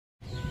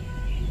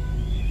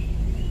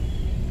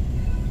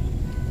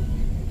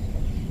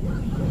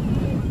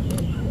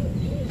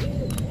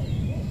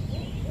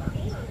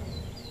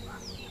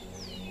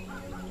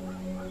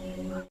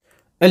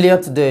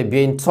Earlier today,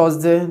 being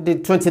Thursday, the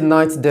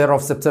 29th day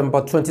of September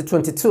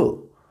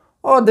 2022,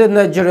 the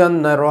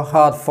Nigerian naira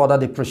had further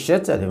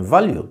depreciated in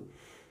value,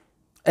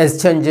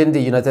 exchanging the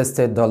United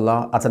States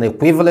dollar at an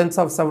equivalent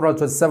of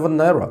 727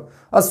 naira,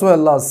 as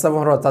well as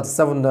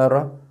 737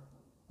 naira,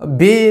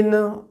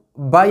 being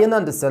buying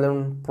and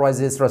selling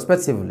prices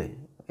respectively.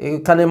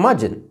 You can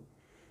imagine.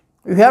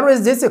 Where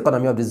is this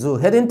economy of the zoo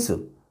heading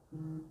to?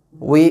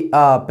 We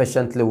are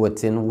patiently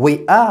waiting.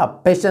 We are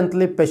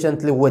patiently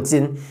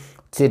waiting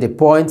to the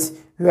point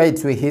where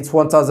it will hit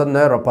 1,000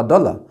 naira per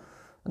dollar.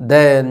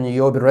 Then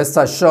you'll be rest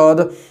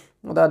assured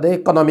that the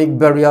economic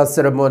burial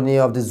ceremony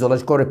of the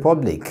Zoological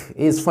Republic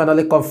is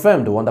finally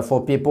confirmed.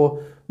 Wonderful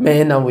people,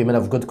 men and women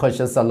of good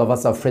conscience and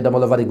lovers of freedom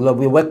all over the globe,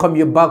 we welcome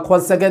you back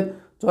once again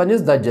to our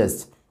News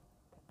Digest.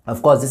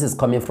 Of course, this is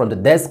coming from the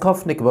desk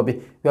of Nick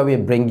Bobby, where we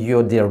bring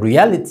you the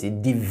reality,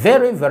 the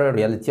very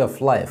reality of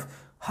life,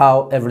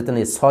 how everything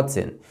is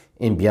hurting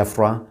in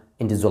Biafra,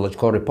 in the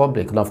Zoological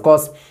Republic. And of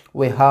course,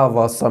 we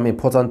have some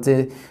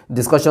important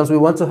discussions we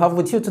want to have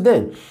with you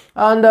today.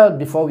 And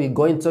before we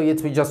go into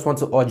it, we just want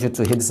to urge you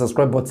to hit the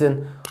subscribe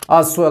button,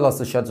 as well as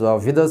to share to our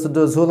videos. To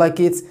those who like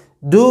it,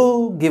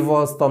 do give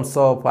us thumbs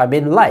up,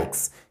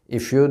 likes,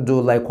 if you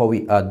do like what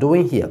we are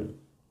doing here.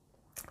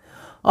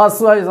 As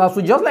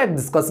we just like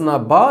discussing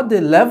about the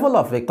level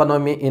of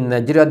economy in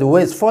Nigeria, the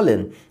way it's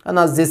falling, and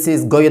as this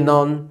is going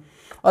on,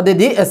 the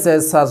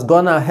DSS has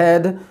gone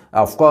ahead.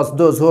 Of course,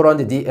 those who run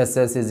the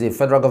DSS is the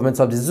federal government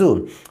of the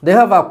zoo. They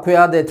have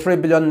acquired a 3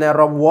 billion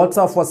naira worth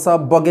of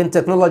WhatsApp bugging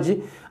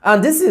technology,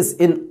 and this is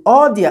in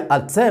all their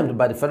attempt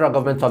by the federal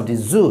government of the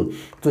zoo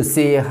to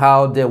see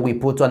how they will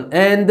put an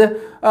end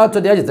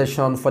to the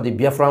agitation for the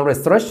Biafran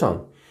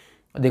restoration.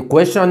 The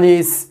question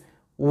is,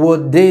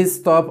 would they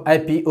stop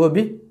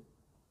IPOB?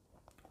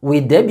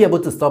 Will they be able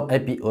to stop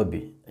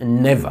IPOB?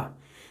 Never.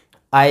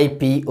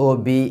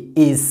 IPOB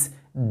is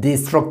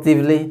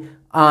destructively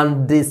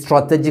and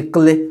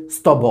strategically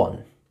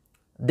stubborn.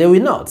 They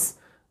will not.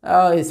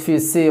 If you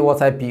see what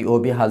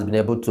IPOB has been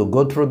able to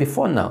go through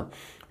before now,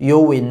 you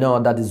will know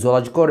that the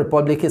Zoological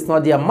Republic is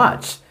not their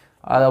match.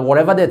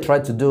 Whatever they try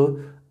to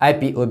do,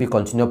 IPOB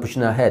continue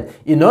pushing ahead.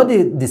 You know,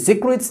 the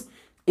secret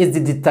is the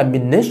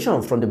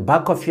determination from the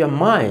back of your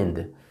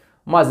mind.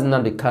 Mazi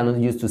Nnamdi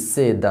Kanu used to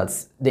say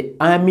that the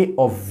army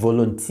of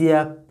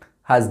volunteer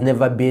has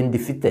never been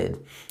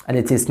defeated, and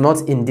it is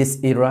not in this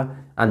era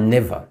and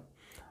never.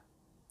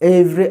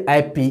 Every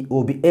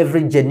IPOB,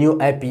 every genuine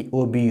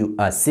IPOB you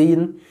are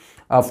seeing,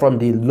 from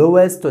the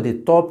lowest to the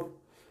top,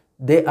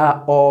 they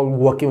are all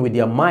working with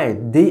their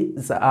mind.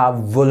 These are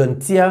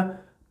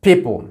volunteer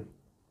people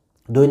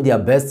doing their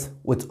best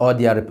with all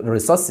their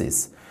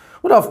resources.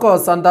 But of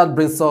course, and that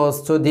brings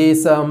us to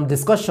this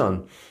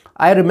discussion.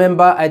 I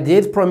remember I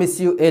did promise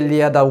you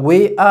earlier that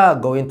we are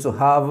going to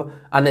have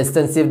an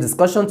extensive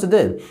discussion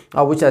today,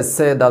 which I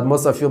said that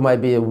most of you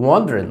might be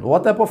wondering,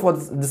 what type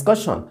of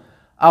discussion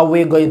are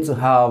we going to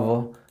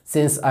have,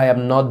 since I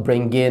am not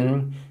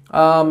bringing,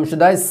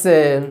 should I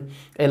say,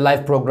 a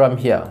live program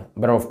here.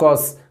 But of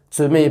course,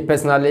 to me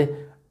personally,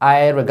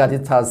 I regard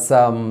it as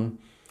a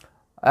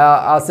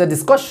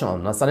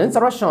discussion, as an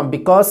interaction,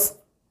 because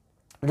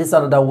this is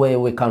another way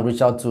we can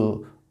reach out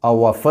to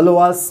our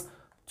followers,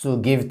 to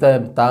give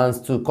them thanks,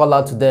 to call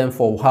out to them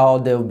for how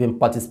they've been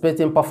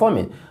participating,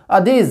 performing.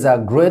 These are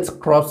great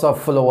crops of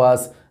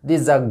followers.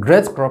 These are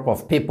great crop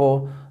of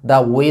people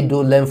that we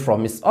do learn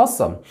from. It's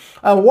awesome.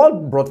 And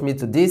what brought me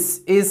to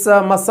this is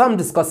Masam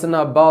discussing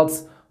about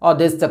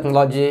this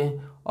technology,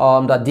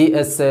 the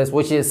DSS,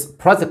 which is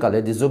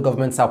practically the zoo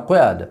government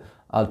acquired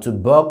to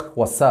bug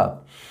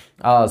WhatsApp,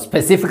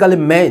 specifically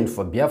meant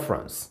for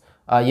Biafrans.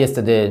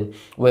 Yesterday,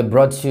 we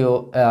brought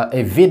you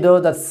a video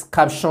that's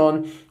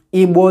captioned,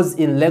 Igbos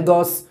in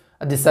Lagos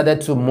decided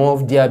to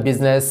move their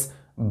business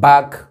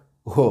back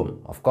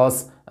home. Of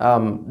course,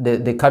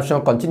 the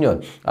caption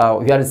continued,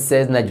 where it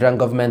says Nigerian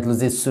government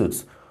loses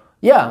suits.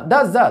 Yeah,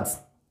 that's that.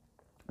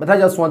 But I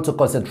just want to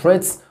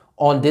concentrate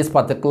on this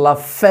particular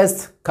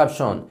first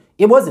caption.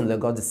 Igbos in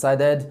Lagos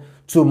decided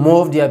to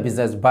move their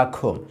business back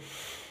home.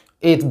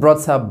 It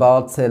brought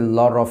about a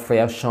lot of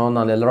reaction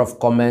and a lot of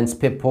comments.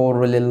 People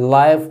really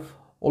love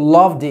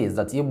this,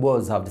 that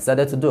Igbos have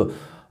decided to do.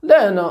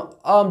 Then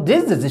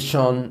this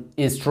decision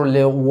is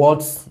truly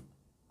worth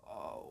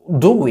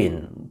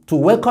doing to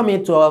welcome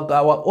it to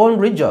our own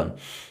region.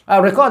 I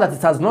recall that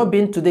it has not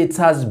been today, it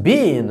has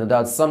been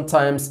that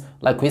sometimes,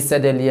 like we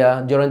said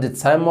earlier, during the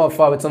time of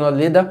our eternal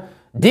leader,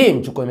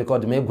 Dim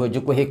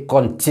Chukwemeka, he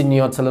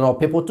continued telling our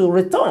people to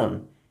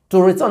return.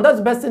 That's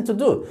the best thing to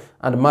do.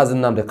 And Mazi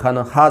Nnamdi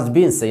Kanu has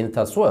been saying it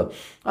as well.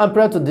 And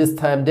prior to this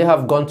time, they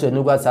have gone to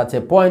Enugu at a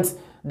point.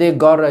 They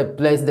got a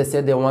place they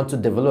said they want to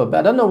develop. But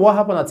I don't know what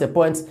happened at a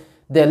point.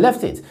 They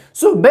left it.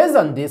 So based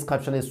on this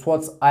caption is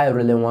what I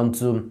really want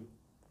to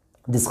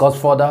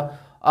discuss further.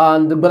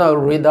 And I'm going to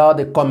read out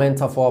the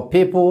comments of our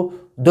people,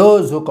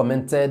 Those who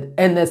commented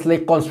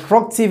earnestly,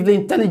 constructively,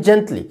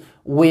 intelligently,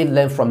 we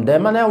learn from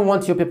them, and I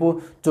want you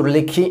people to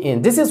really key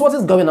in. This is what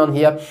is going on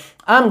here.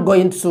 I'm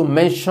going to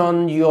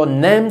mention your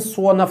names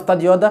one after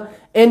the other.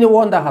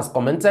 Anyone that has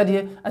commented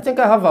here, I think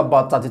I have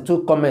about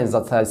 32 comments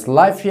that is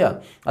live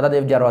here. I don't know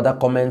if there are other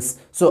comments.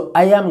 So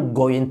I am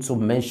going to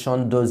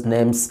mention those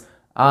names,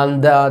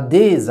 and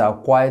these are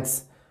quite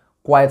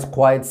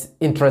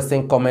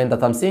interesting comment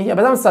that I'm seeing here.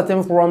 But I'm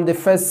starting from the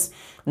first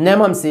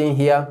name I'm seeing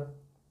here,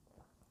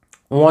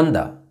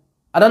 Wonder.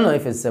 I don't know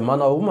if it's a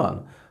man or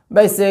woman,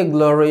 but I say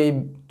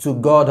glory to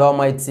God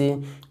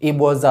Almighty.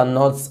 Igbos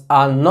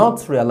are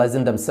not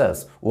realizing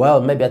themselves. Well,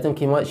 maybe I think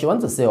she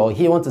wants to say, or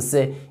he wants to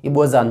say,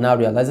 Igbos are now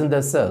realizing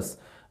themselves.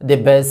 The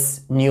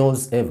best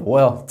news ever.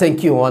 Well,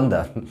 thank you,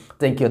 Wanda.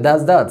 Thank you.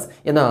 That's that.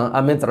 You know,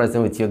 I'm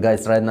interested with you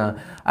guys right now.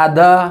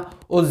 Ada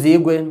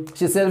Ozigwe,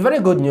 she said,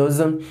 very good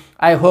news.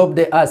 I hope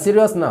they are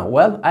serious now.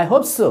 Well, I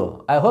hope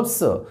so. I hope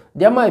so.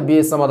 There might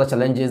be some other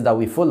challenges that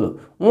we follow.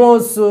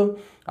 Also,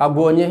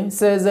 Agbonye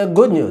says,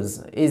 good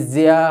news. Is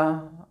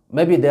there,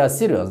 maybe they are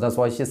serious. That's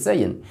what she's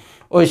saying.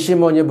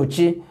 Oshimonye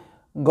Buchi,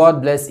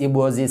 God bless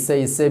Igbos.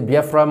 He say,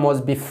 Biafra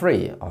must be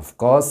free. Of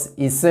course,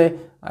 he say,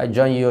 I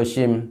join you,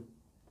 Oshim.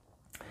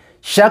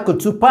 Shaku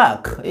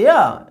Tupac,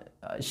 yeah,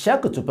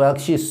 Shaku Tupac,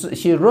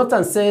 she wrote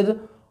and said,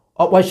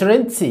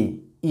 Opportunity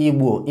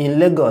Igbo in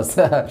Lagos,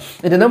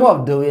 in the name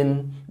of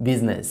doing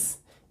business.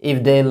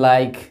 If they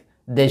like,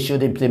 they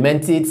should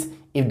implement it.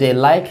 If they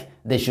like,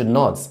 they should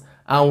not.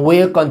 And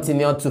we'll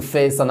continue to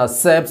face and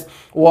accept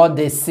what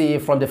they see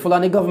from the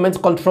Fulani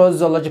government-controlled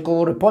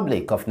Zoological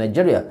Republic of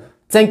Nigeria.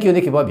 Thank you,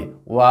 Nikki Bobby.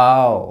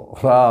 Wow,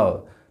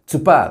 wow.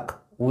 Tupac,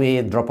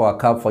 we drop our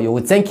cap for you.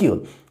 We thank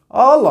you.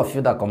 All of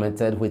you that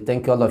commented, we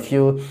thank all of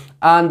you.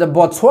 And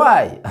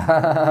Botwai,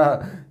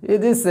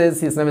 this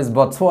says his name is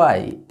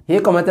Botwai.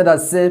 He commented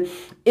and said,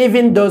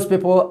 even those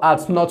people are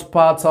not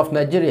part of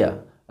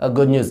Nigeria.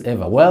 Good news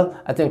ever. Well,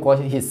 I think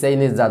what he's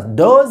saying is that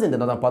those in the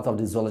northern part of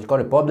the Zoological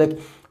Republic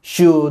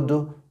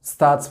should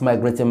start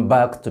migrating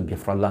back to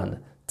Biafra land.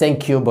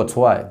 Thank you,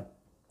 Botwai.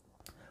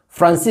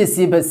 Francis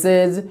Ibe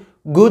says,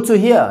 good to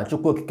hear.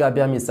 Chukwu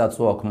Kikabiam is at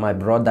work, my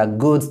brother.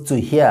 Good to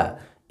hear.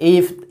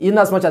 If, in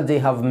as much as they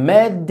have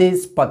made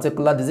this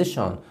particular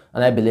decision,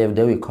 and I believe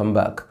they will come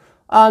back.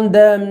 And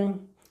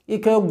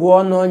Ike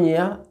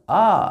Guanonia,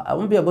 I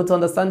won't be able to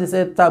understand this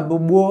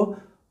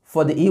tabubo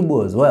for the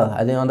Igbos. Well,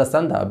 I didn't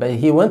understand that, but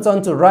he went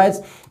on to write,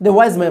 the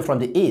wise men from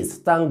the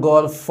east, thank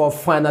God for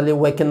finally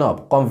waking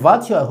up.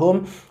 Convert your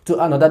home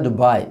to another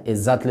Dubai.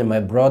 Exactly,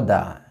 my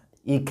brother.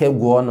 Ike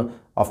Guano,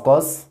 of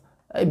course.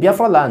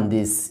 Biafra land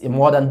is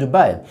more than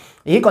Dubai.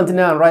 He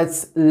continued and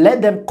writes,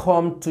 let them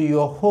come to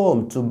your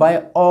home to buy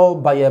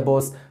all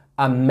valuables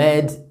are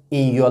made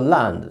in your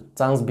land.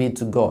 Thanks be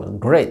to God.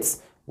 Great.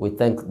 We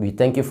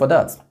thank you for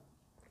that.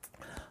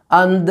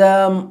 And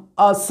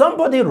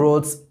somebody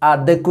wrote,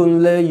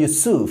 Adekunle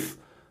Yusuf.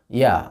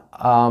 Yeah,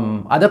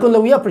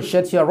 Adekunle, we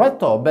appreciate your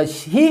writer, but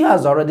he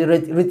has already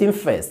written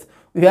first,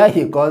 where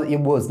he called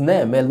Igbo's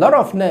name, a lot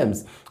of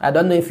names. I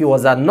don't know if he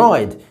was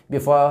annoyed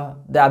before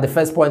at the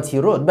first point he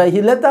wrote, but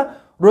he later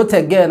wrote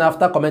again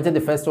after commenting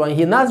the first one.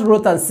 He now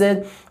wrote and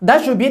said,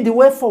 that should be the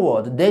way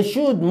forward. They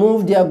should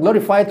move their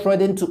glorified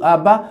trading to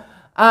Aba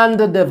and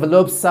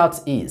develop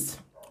Southeast.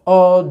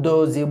 All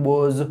those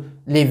Igbos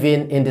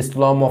living in the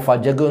slum of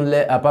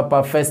Ajegunle,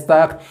 Apapa,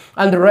 Festac,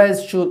 and the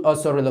rest should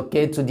also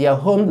relocate to their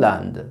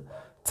homeland.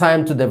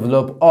 Time to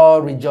develop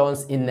all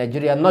regions in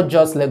Nigeria, not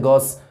just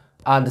Lagos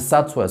and the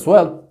Southwest.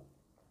 Well,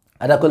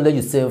 Adakunle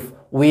Yusuf,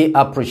 we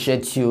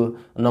appreciate you,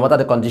 no matter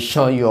the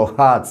condition, your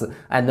heart.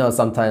 I know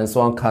sometimes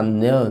one can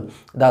know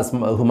that's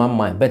human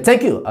mind. But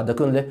thank you,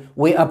 Adakunle.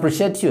 We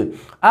appreciate you.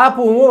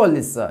 Apple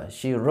Wolisa,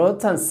 she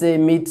wrote and said,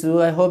 me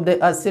too, I hope they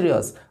are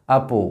serious.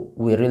 Apple,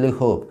 we really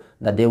hope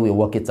that they will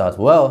work it out.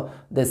 Well,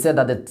 they said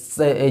that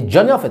a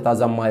journey of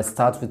 1,000 miles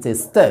starts with a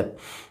step.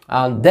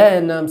 And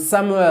then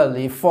Samuel,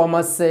 the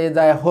former, said,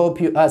 I hope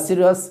you are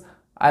serious.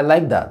 I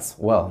like that.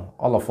 Well,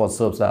 all of us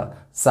hope that.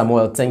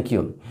 Samuel, thank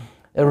you.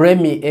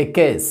 Remy, a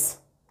case.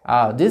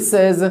 This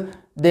says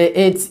they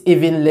ate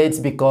even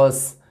late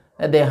because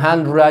the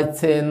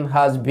handwriting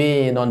has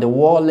been on the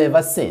wall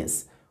ever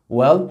since.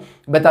 Well,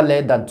 better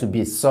late than to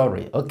be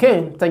sorry.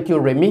 Okay, thank you,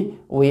 Remy.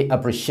 We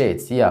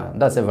appreciate. Yeah,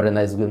 that's a very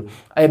nice good.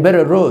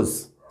 Iberi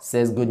Rose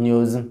says good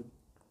news.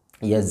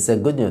 Yes,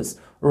 good news.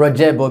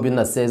 Roger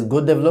Bobina says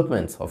good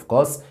development, of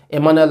course.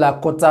 Emmanuel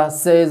Akota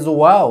says,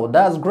 wow,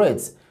 that's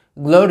great.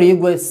 Glory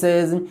Igwe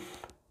says,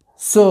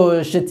 so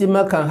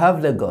Shetima can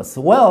have Lagos.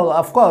 Well,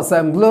 of course,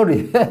 I'm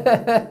Glory.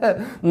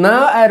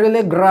 Now I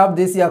really grab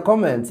this your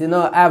comment. You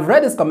know, I've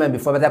read this comment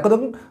before, but I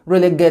couldn't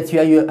really get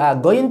where you are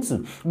going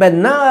to. But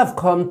now I've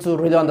come to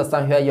really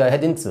understand where you are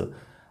heading to.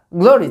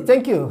 Glory,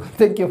 thank you.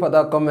 Thank you for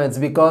that comment,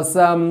 because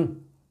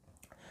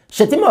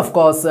Shetima, of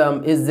course,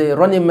 is the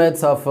running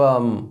mate of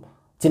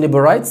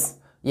Tinubu, right?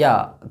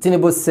 Yeah,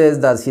 Tinubu says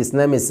that his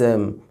name is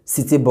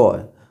City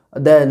Boy.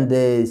 Then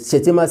the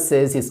Shetima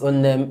says his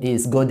own name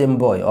is Golden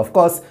Boy. Of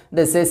course,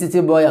 they say City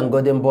Boy and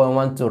Golden Boy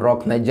want to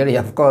rock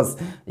Nigeria, of course.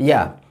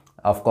 Yeah,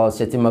 Of course,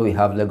 Shetima will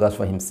have Lagos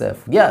for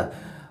himself. Yeah.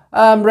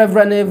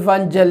 Reverend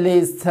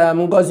Evangelist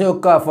Ngozi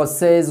Okafor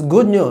says,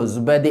 good news,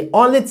 but the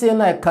only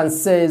thing I can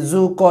say,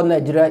 Zuko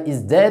Nigeria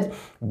is dead.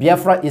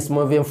 Biafra is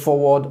moving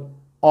forward,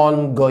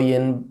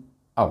 ongoing,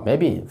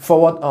 maybe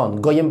forward on,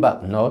 going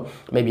back. No,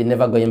 maybe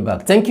never going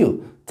back. Thank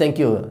you. Thank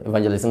you,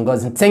 Evangelist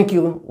Ngozi. Thank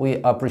you. We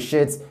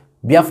appreciate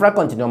Biafra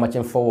continue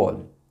marching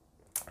forward.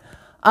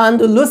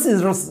 And Lucy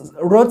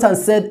wrote and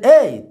said,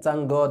 hey,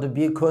 thank God,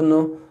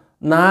 bikono,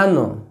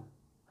 nano,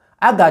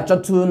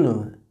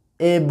 agachotunu,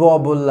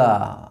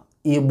 ebobula.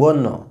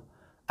 Igbo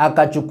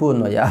Akachukwu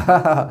no,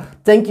 yeah.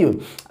 Thank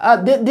you.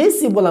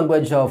 This Igbo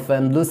language of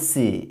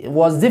Lucy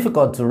was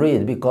difficult to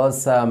read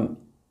because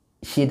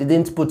she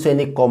didn't put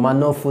any comma,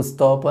 no full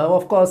stop.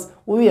 Of course,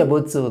 we were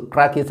able to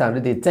crack it and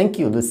read it. Thank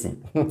you, Lucy.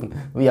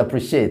 We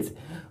appreciate.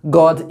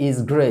 God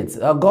is great.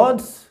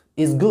 God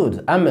is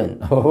good. Amen.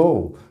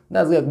 Oh,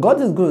 that's good. God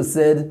is good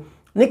said,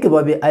 Nicky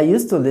Bobby, I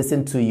used to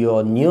listen to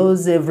your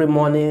news every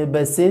morning,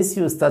 but since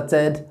you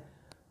started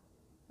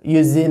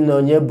using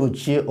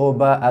Onyebuchi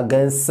Oba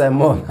against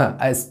Simon,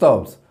 I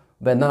stopped.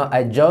 But now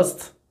I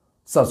just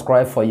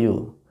subscribe for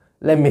you.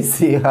 Let me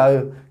see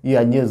how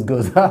your news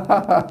goes.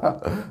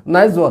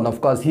 Nice one,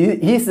 of course.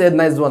 He said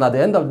nice one at the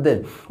end of the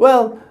day.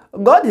 Well,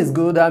 God is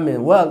good. I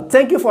mean, well,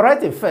 thank you for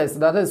writing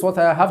first. That is what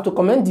I have to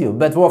commend you.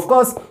 But of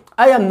course,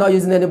 I am not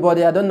using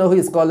anybody. I don't know who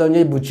is called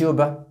Onyebuchi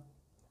Oba.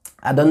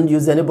 I don't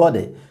use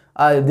anybody.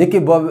 Nicky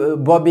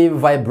Bobby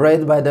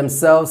vibrate by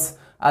themselves.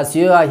 As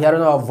you are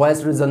hearing our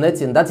voice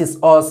resonating, that is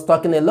us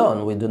talking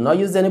alone. We do not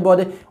use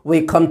anybody.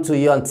 We come to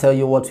you and tell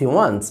you what we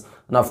want.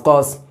 And of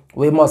course,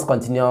 we must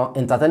continue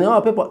entertaining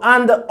our people.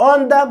 And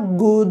under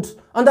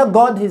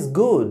God is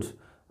good.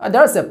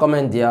 There's a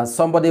comment there.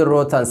 Somebody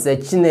wrote and said,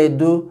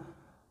 Chinedu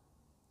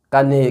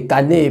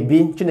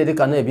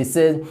Kanebi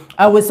said,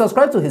 I will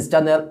subscribe to his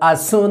channel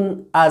as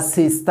soon as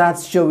he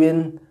starts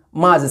showing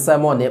Mazi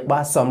Simon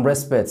Ekpa some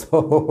respect.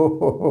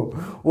 Whoa,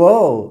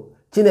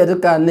 Chinedu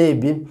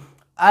Kanebi.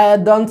 I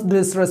don't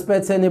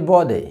disrespect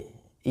anybody.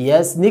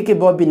 Yes, Nicky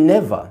Bobby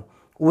never.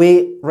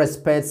 We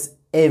respect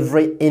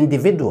every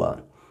individual.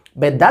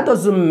 But that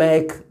doesn't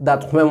make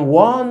that when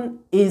one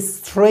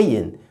is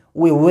straying,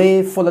 we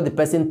will follow the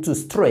person to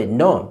stray.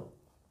 No,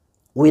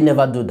 we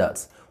never do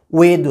that.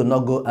 We do not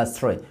go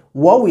astray.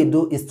 What we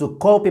do is to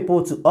call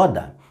people to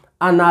order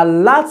and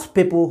alert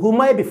people who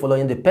might be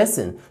following the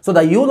person so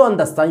that you'll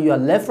understand you are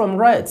left from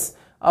right.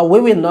 We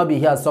will not be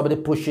here somebody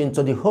pushing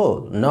to the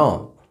hole.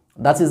 No,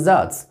 that is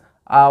that.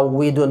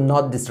 We do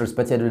not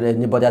disrespect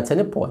anybody at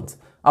any point.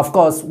 Of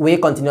course, we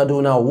continue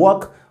doing our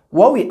work.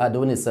 What we are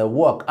doing is a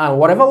work. And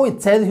whatever we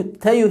tell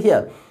you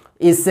here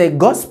is a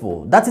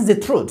gospel. That is the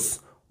truth.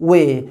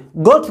 We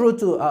go through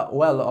to,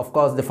 well, of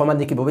course, the former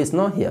Nicky Bobby is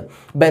not here.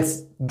 But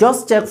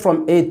just check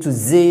from A to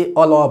Z,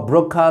 all our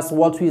broadcasts.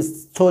 What we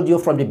told you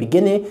from the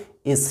beginning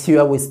is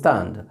here we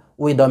stand.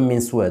 We don't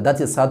mince words. That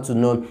is how to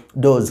know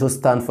those who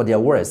stand for their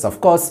words. Of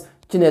course,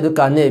 Chinedu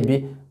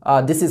Kanebi,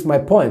 this is my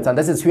point, and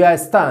this is where I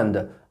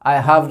stand.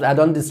 I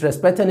don't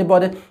disrespect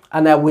anybody,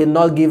 and I will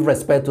not give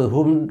respect to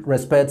whom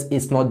respect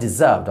is not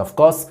deserved. Of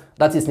course,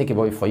 that is Nicky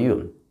Bobby for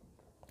you.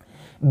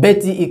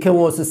 Betty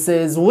Ikewosu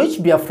says,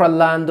 which Biafra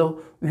land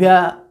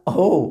where,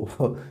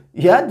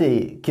 here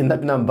the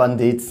kidnapping and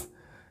bandits,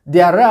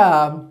 there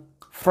are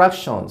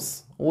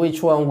fractions.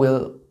 Which one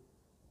will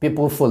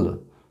people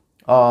follow?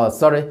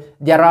 Sorry,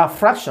 there are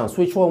fractions.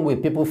 Which one will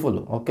people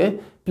follow? Okay,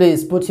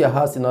 please put your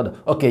house in order.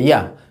 Okay,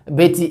 yeah.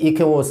 Betty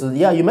Ikewosu,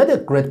 yeah, you made a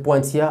great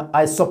point here.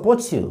 I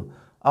support you.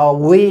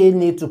 We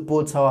need to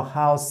put our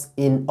house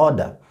in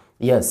order.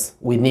 Yes,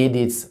 we need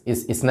it.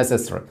 It's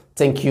necessary.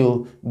 Thank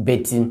you,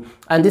 Betty.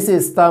 And this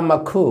is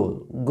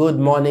Tamaku. Good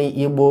morning,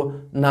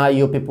 Igbo. Now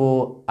you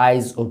people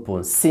eyes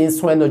open.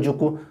 Since when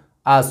Ojuku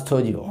has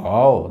told you?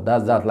 Oh,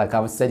 that's that. Like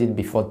I've said it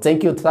before.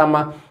 Thank you,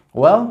 Tama.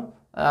 Well,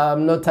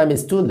 no time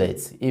is too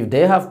late. If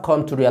they have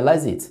come to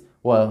realize it,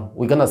 well,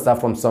 we're gonna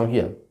start from some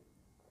here.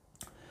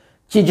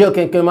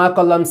 Chijoke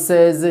Kemakolam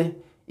says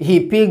he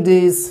picked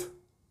this.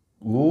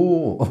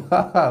 Ooh,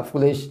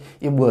 foolish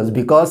Igbos,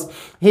 because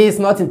he is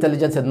not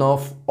intelligent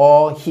enough,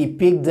 or he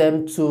picked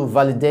them to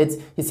validate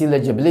his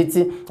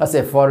eligibility as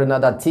a foreigner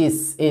that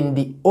is in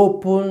the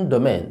open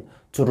domain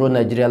to rule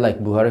Nigeria like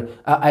Buhari.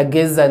 I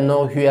guess I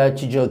know where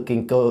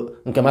Chijoke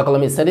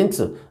Kemakolam is heading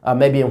to.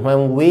 Maybe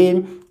when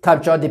we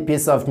capture the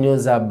piece of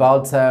news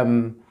about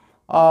Atiku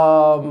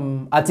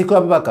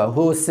Abubakar,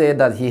 who said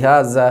that he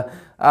has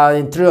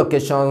in 3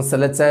 occasions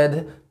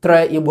selected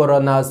 3 Igbo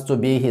runners to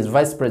be his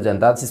vice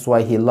president. That is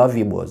why he loves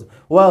Igbos.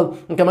 Well,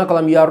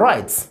 Nkemakalam, you are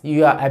right.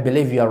 I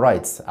believe you are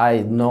right. I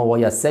know what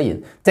you are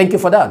saying. Thank you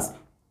for that.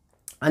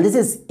 And this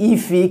is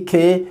Ifi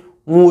K.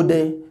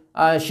 Mude.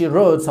 He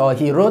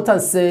wrote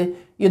and said,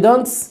 you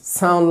don't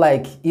sound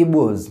like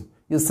Igbos.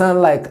 You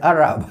sound like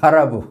Arab.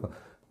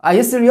 Are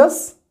you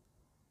serious?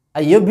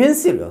 Are you being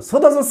serious? Who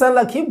doesn't sound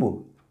like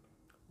Igbo?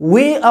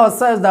 We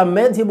ourselves that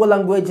made Igbo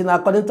language in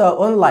according to our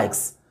own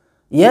likes.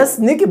 Yes,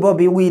 Nicky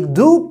Bobby, we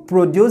do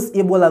produce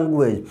Igbo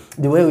language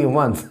the way we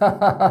want.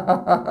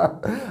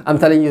 I'm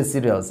telling you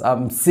serious.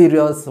 I'm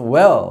serious.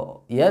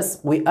 Well, Yes,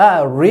 we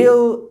are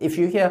real. If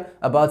you hear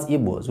about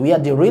Igbos, we are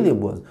the real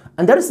Igbos.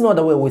 And there is no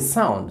other way we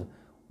sound.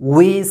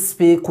 We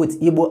speak with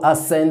Igbo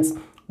accent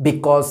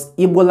because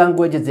Igbo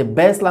language is the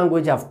best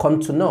language I've come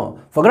to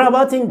know. Forget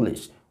about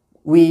English.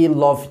 We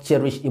love,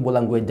 cherish Igbo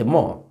language the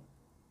more.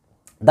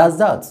 That's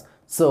that.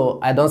 So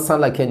I don't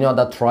sound like any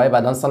other tribe.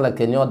 I don't sound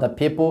like any other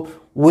people.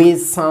 We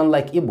sound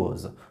like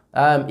Igbos.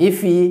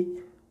 If he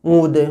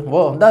would,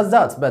 well, that's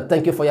that. But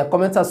thank you for your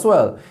comment as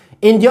well.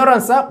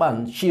 Endurance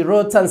Apan, she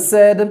wrote and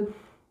said,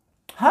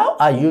 how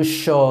are you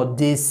sure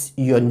this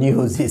your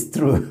news is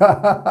true?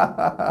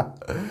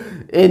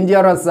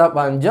 Endurance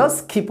Apan,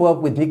 just keep up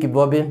with Nikki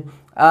Bobby.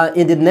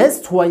 In the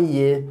next 1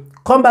 year,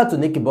 come back to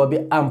Nikki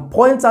Bobby and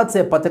point out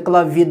a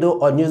particular video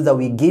or news that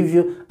we give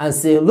you and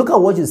say, look at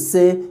what you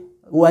say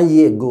 1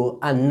 year ago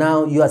and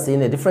now you are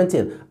saying a different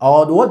thing.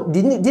 Or what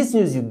this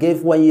news you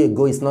gave 1 year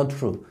ago is not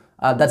true.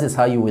 That is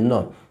how you will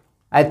know.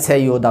 I tell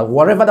you that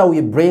whatever that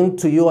we bring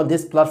to you on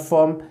this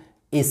platform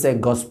is a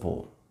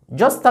gospel.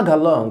 Just tag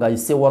along and you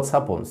see what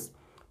happens.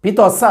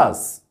 Peter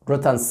Sass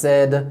wrote and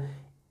said,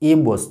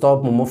 Igbo,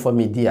 stop mumu for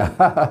media.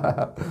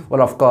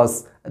 Well, of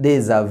course,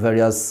 these are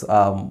various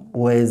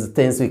ways,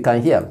 things we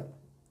can hear.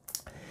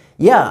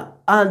 Yeah,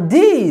 and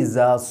these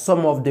are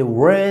some of the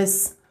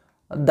ways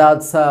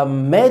that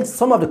made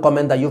some of the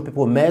comments that you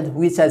people made,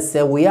 which I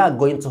said we are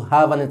going to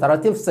have an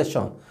interactive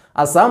session.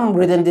 As I'm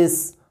reading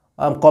these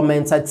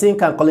comments, I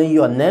think I'm calling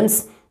your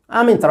names.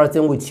 I'm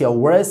interacting with your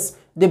words.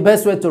 The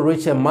best way to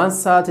reach a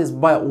man's heart is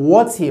by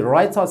what he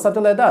writes or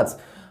something like that.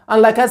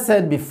 And like I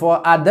said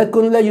before,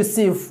 Adekunle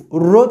Yusuf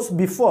wrote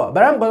before,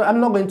 but I'm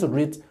not going to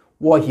read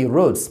what he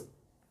wrote.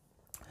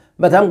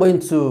 But I'm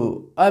going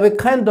to be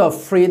kind of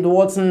afraid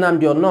what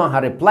Nnamdi Onoha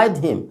had replied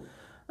him.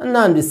 And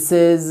Nnamdi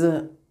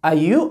says, are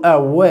you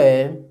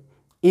aware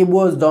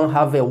Igbos don't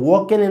have a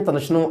working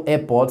international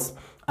airport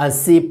and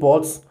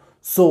seaports?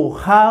 So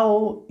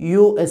how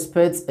you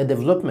expect a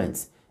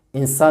development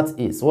in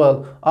Southeast?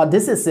 Well,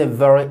 this is a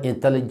very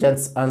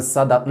intelligent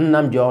answer that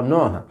Nnamdi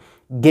Onoha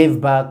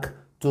gave back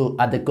to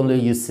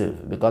Adekunle Yusuf,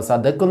 because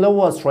Adekunle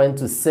was trying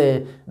to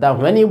say that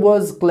when he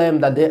was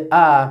claimed that they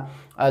are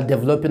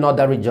developing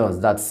other regions,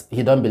 that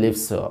he don't believe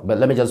so. But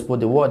let me just put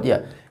the word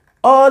here.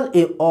 All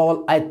in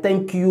all, I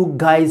thank you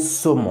guys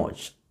so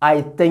much.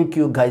 I thank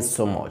you guys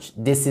so much.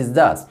 This is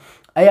that.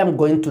 I am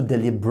going to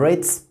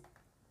deliberate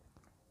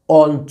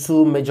on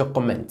two major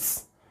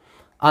comments.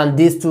 And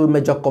these two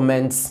major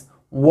comments,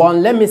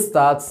 one, let me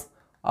start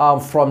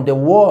from the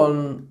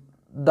one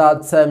that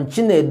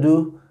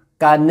Chinedu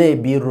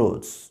Kanebi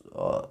wrote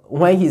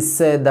when he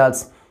said that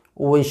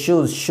we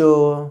should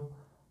show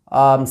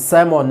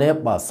Simon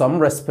Ekpa some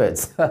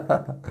respect.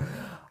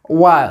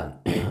 Well,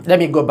 let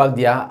me go back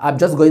there. I'm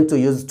just going to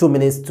use 2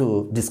 minutes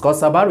to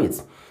discuss about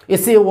it. You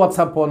see what's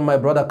happened, my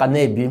brother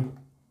Kanebi.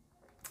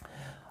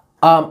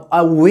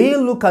 I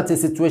will look at a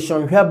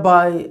situation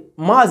whereby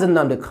Mazen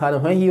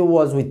Nnamdi, when he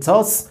was with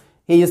us,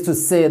 he used to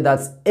say that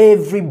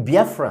every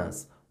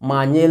Biafrans,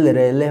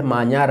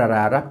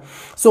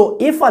 so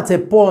if at a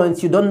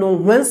point you don't know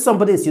when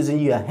somebody is using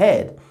your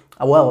head,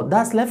 well,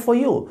 that's left for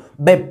you.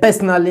 But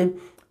personally,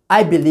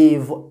 I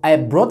believe I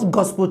brought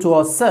gospel to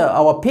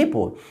our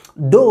people.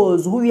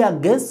 Those who were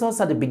against us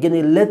at the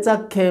beginning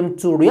later came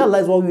to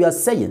realize what we are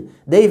saying.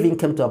 They even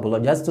came to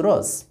apologize to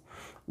us.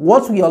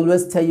 What we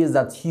always tell you is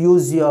that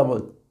use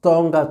your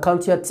tongue and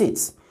count your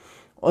teeth.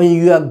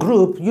 In your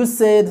group, you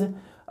said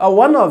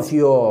one of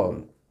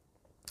your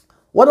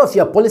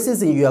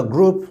policies in your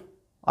group,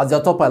 as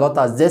your top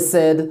piloters, they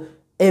said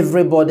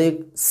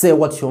everybody say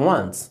what you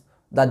want.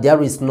 That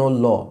there is no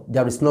law,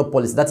 there is no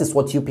policy. That is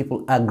what you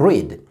people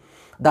agreed.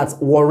 That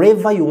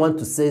whatever you want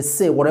to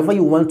say, whatever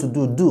you want to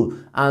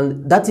do.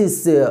 And that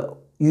is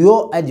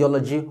your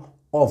ideology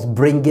of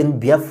bringing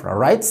Biafra,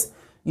 right?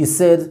 You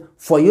said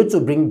for you to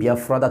bring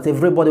Biafra, that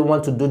everybody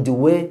wants to do the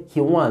way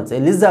he wants. A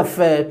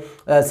laissez-faire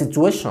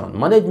situation,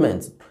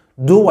 management.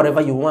 Do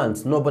whatever you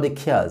want. Nobody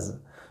cares.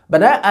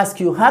 But I ask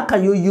you, how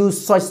can you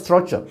use such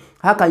structure?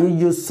 How can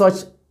you use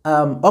such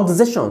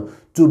organization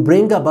to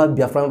bring about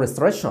Biafran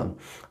restoration?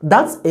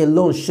 That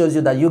alone shows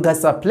you that you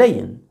guys are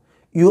playing.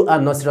 You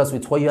are not serious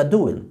with what you are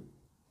doing.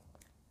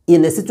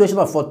 In a situation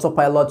of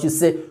autopilot, you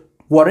say,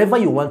 whatever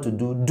you want to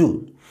do,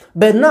 do.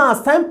 But now,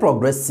 as time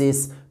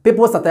progresses,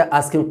 people started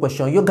asking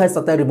questions. You guys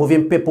started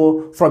removing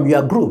people from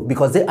your group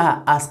because they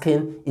are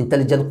asking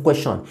intelligent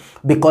questions.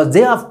 Because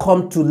they have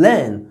come to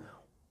learn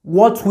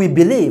what we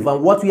believe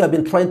and what we have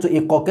been trying to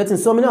inculcate in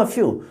so many of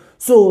you.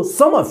 So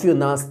some of you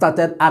now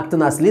started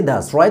acting as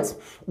leaders, right?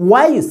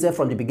 Why you say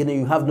from the beginning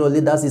you have no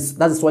leaders,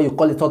 that is why you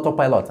call it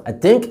autopilot. I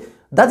think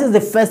that is the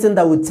first thing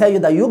that will tell you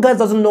that you guys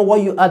doesn't know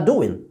what you are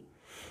doing.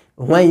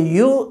 When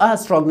you are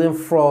struggling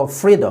for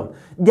freedom,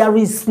 there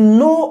is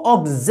no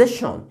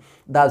organization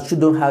that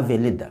shouldn't have a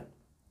leader.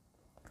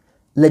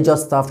 Let's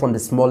just start from the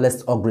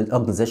smallest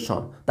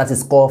organization, that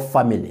is called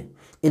family.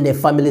 In a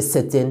family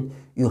setting,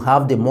 you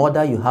have the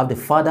mother, you have the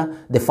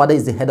father. The father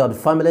is the head of the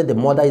family. The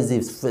mother is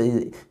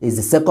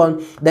the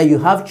second. Then you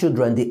have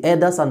children, the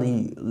elders and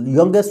the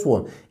youngest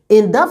one.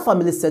 In that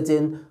family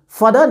setting,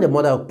 father and the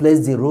mother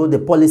place the rule, the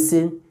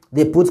policy.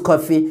 They put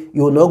coffee.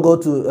 You will not go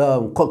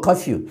to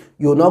curfew.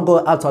 You will not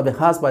go out of the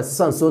house by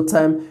so and so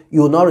time.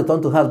 You will not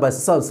return to house by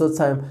so and so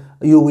time.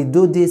 You will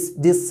do this.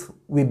 This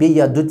will be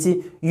your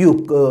duty. You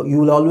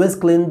will always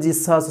clean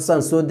this house so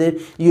and so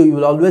day. You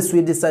will always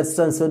sweep this side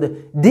so and so day.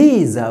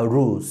 These are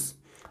rules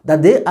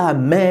that they are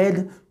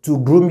made to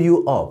groom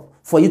you up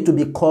for you to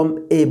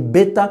become a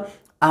better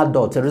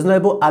adult, a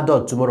reasonable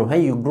adult tomorrow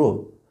when you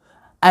grow.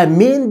 I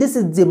mean, this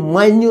is the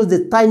minute,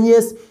 the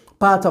tiniest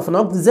part of an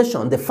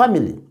organization, the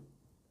family.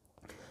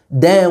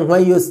 Then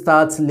when you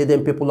start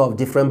leading people of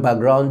different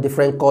background,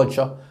 different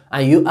culture,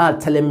 and you are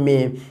telling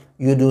me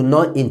you do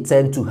not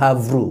intend to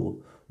have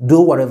rule, do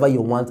whatever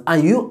you want,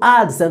 and you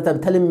are at the same time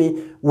telling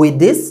me with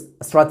this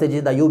strategy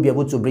that you'll be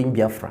able to bring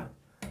Biafra.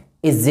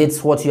 Is it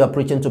what you are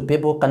preaching to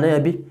people? Can I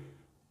be?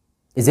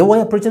 Is it what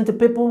you're preaching to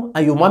people?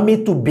 And you want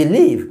me to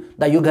believe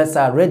that you guys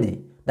are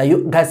ready, that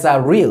you guys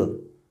are real?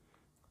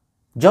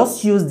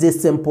 Just use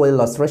this simple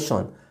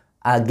illustration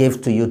I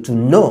gave to you to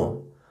know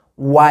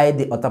why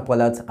the other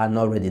pilots are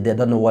not ready. They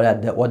don't know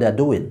what they're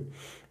doing.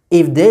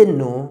 If they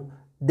know,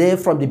 they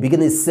from the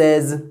beginning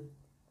says,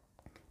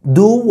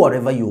 do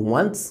whatever you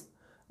want.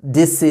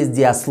 This is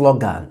their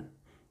slogan.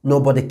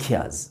 Nobody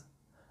cares.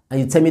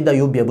 And you tell me that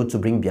you'll be able to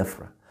bring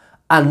Biafra.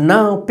 And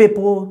now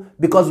people,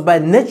 because by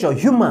nature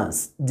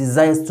humans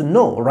desires to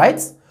know,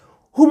 right?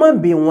 Human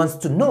being wants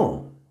to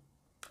know.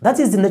 That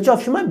is the nature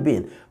of human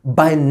being.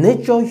 By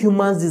nature,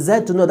 humans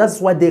desire to know. That's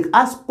why they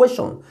ask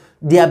questions.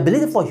 The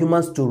ability for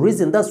humans to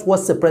reason, that's what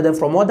separates them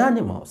from other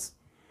animals.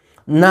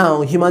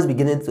 Now, humans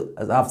beginning to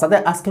have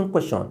started asking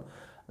questions.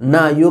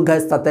 Now, you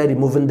guys started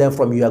removing them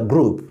from your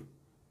group.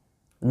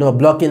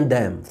 Blocking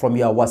them from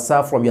your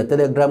WhatsApp, from your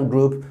Telegram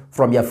group,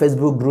 from your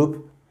Facebook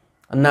group.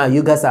 And now,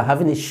 you guys are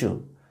having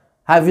issue.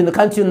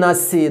 Can't you not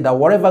see that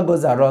whatever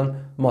goes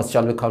around must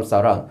surely comes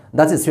around?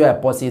 That is where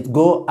I pause it.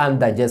 Go and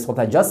digest what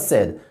I just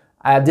said.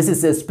 This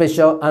is a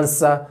special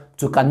answer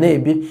to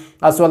Kanebi,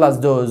 as well as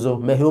those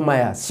who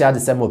might share the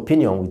same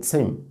opinion with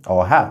him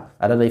or her.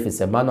 I don't know if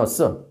it's a man or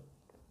so.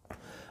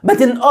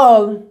 But in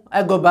all,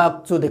 I go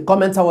back to the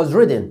comments I was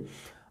reading.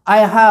 I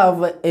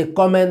have a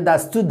comment that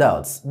stood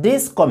out.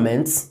 This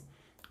comment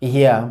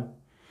here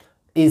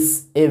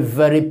is a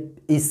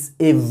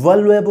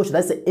valuable, should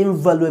I say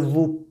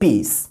invaluable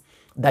piece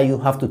that you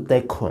have to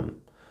take home.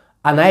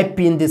 And I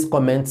pinned this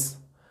comment.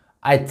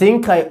 I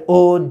think I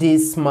owe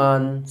this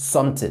man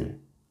something.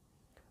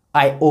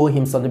 I owe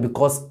him something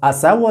because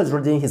as I was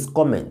reading his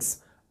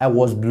comments, I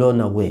was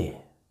blown away,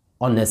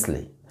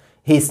 honestly.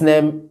 His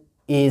name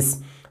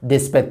is The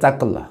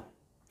Spectacular.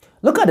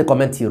 Look at the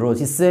comment he wrote.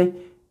 He said,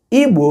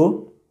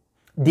 Igbo,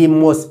 the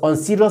most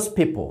unserious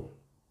people.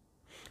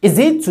 Is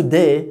it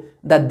today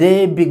that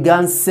they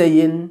began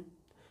saying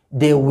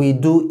they will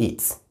do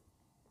it?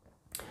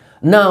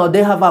 Now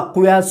they have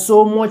acquired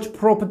so much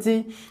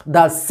property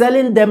that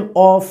selling them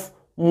off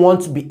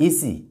won't be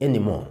easy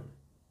anymore.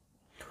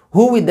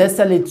 Who will they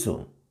sell it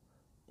to?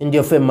 In the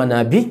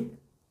Manabi?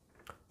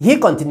 He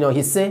continued,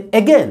 he said,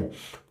 again,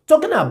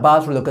 talking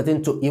about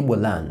relocating to Igbo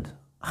land,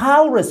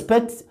 how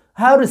receptive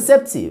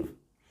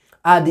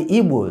are the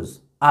Igbos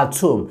at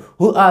home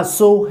who are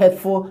so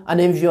hateful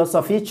and envious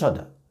of each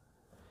other?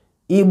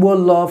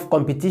 Igbo love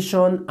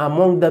competition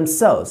among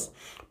themselves.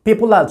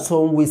 People at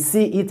home will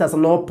see it as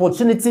an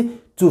opportunity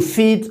to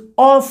feed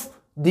off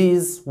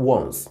these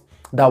ones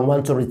that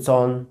want to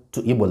return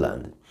to Igbo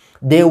land.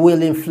 They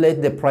will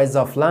inflate the price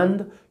of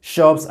land,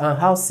 shops, and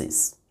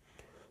houses.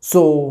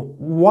 So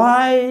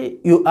why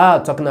you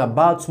are talking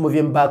about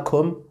moving back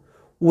home,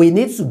 we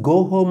need to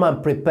go home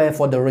and prepare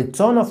for the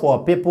return of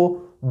our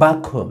people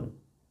back home.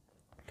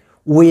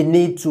 We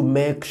need to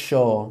make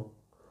sure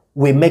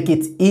we make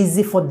it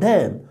easy for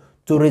them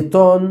to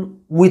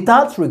return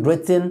without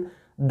regretting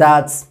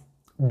that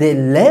they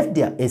left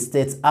their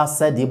estates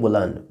outside Igbo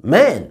land.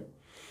 Man,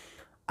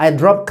 I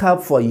drop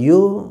cap for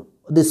you,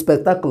 The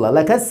Spectacular.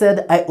 Like I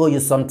said, I owe you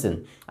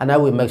something, and I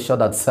will make sure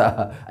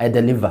that I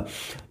deliver.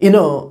 You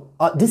know,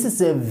 this is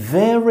a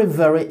very,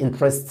 very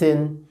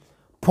interesting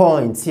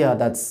point here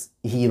that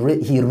he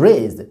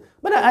raised.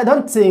 But I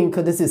don't think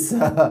this is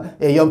a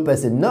young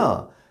person.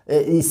 No.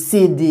 You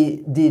see,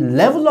 the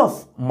level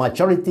of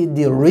maturity,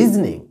 the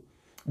reasoning,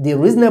 the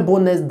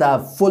reasonableness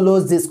that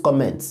follows these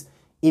comments,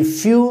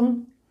 if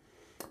you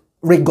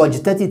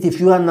regurgitate it, if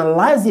you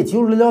analyze it,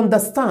 you really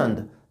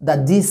understand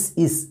that this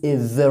is a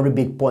very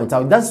big point.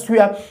 That's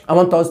where I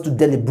want us to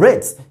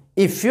deliberate.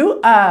 If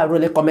you are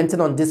really commenting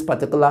on this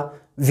particular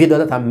video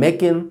that I'm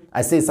making,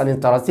 I say it's an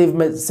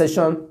interactive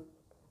session,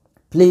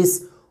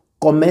 please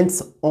comment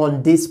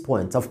on this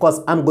point. Of course,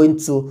 I'm going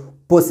to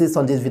post this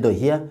on this video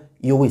here.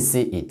 You will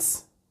see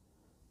it.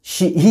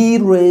 He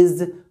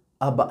raised,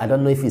 I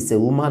don't know if it's a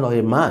woman or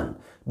a man,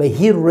 but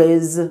he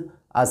raised,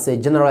 as a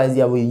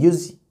generalizer, we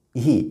use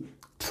he,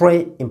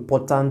 three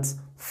important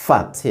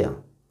facts here.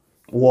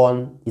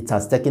 One, it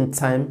has taken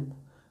time.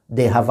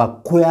 They have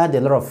acquired a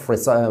lot of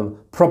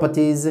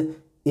properties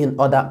in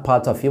other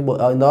parts of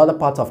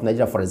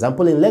Nigeria, for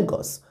example, in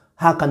Lagos.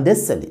 How can they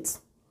sell it?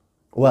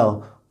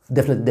 Well,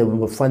 definitely they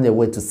will find a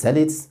way to sell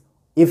it.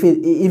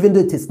 Even though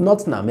it is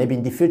not now, maybe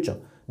in the future,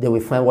 they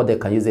will find what they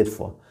can use it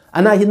for.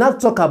 And I did not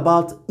talk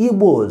about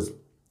Igbos.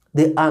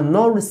 They are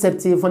not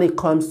receptive when it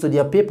comes to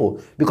their people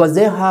because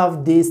they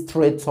have this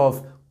trait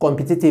of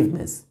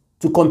competitiveness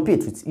to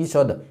compete with each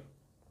other.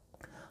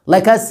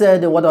 Like I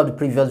said in one of the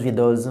previous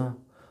videos,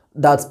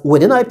 that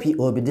within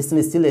IPOB, this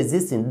is still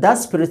existing. That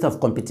spirit of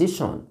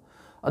competition,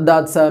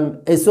 that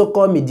a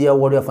so-called media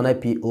warrior of an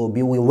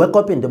IPOB will wake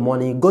up in the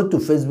morning, go to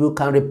Facebook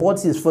and report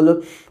his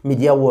fellow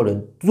media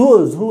warrior,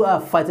 those who are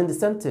fighting the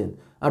same thing,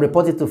 and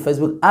report it to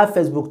Facebook, ask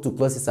Facebook to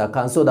close his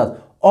account so that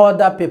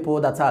other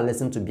people that are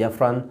listening to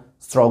Biafran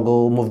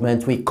struggle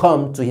movement will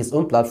come to his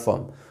own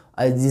platform.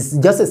 This is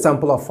just a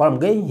sample of what I'm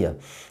going here.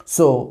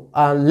 So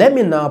let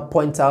me now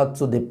point out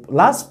to the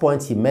last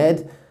point he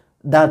made,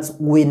 that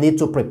we need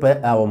to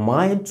prepare our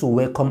mind to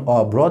welcome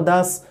our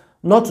brothers,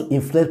 not to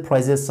inflate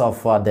prices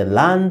of the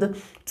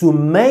land, to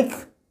make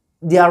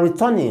their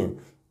returning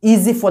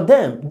easy for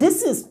them.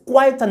 This is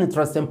quite an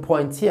interesting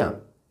point here,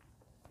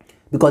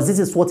 because this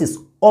is what is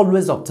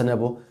always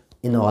obtainable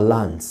in our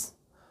lands.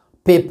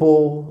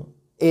 People,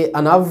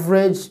 an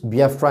average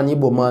Biafran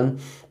Igbo man,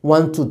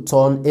 want to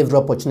turn every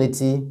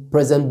opportunity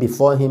present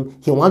before him.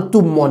 He wants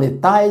to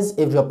monetize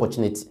every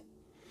opportunity.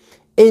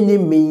 Any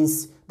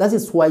means. That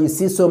is why you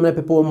see so many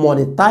people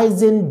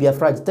monetizing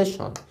Biafra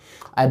agitation.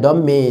 I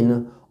don't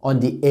mean on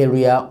the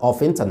area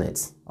of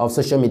internet, of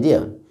social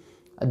media.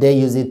 They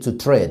use it to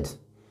trade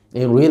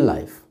in real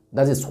life.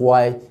 That is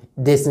why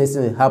this is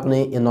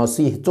happening in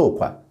Osi.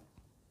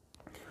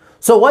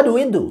 So what do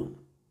we do?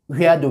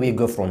 Where do we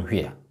go from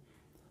here?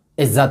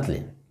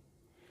 Exactly.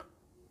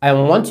 I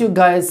want you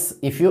guys,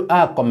 if you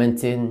are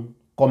commenting,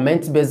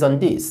 comment based on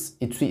this.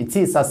 It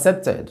is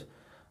accepted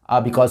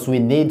because we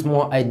need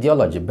more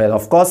ideology. But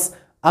of course,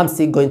 I'm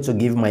still going to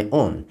give my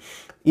own.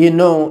 You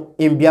know,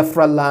 in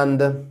Biafra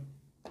land,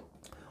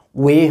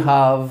 we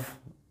have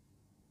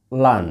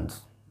land.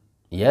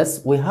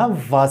 Yes, we have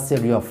vast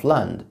area of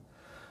land.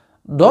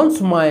 Don't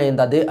mind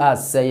that they are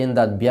saying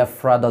that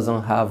Biafra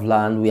doesn't have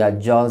land. We are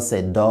just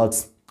a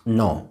dot.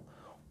 No,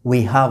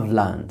 we have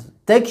land.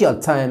 Take your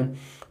time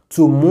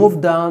to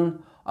move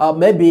down,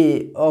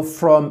 maybe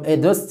from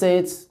Edo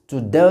State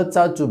to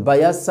Delta to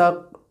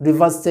Bayelsa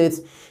River State,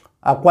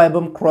 Akwa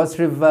Ibom Cross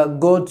River,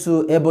 go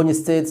to Ebonyi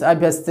State,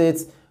 Abia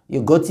State,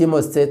 you go to Imo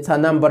State,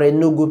 Anambra,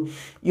 Enugu,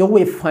 you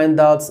will find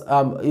out,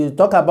 you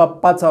talk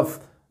about part of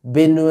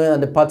Benue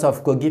and the part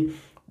of Kogi.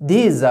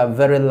 These are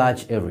very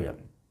large area.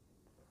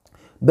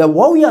 But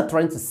what we are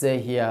trying to say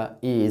here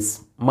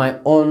is my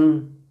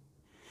own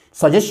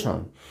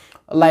suggestion.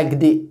 Like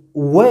the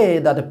way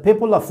that the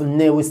people of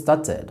Nnewi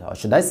started, or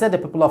should I say the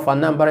people of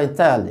Anambra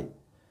entirely.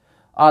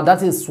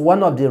 That is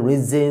one of the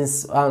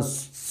reasons,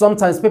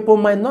 sometimes people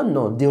might not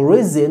know, the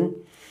reason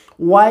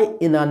why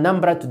in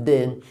Anambra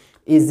today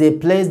is a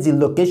place, the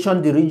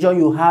location, the region,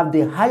 you have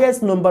the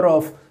highest number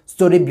of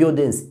story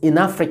buildings in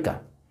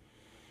Africa.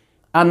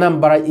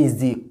 Anambra is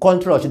the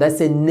country, or should I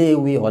say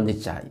Nnewi or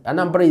Onitsha.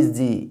 Anambra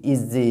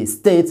is the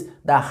state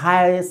that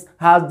has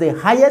the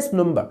highest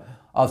number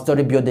of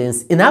story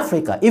buildings in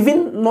Africa,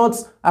 even not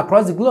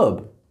across the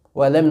globe.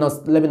 Well, let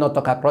me not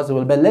talk across the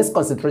world, but let's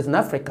concentrate in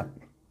Africa.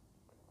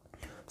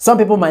 Some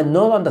people might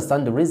not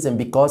understand the reason,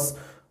 because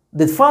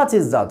the fact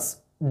is that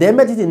they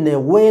made it in a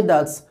way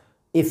that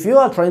if you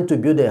are trying to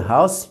build a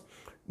house,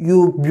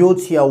 you build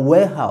your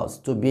warehouse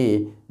to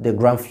be the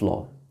ground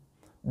floor.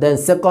 Then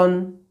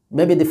second,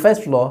 maybe the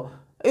first floor,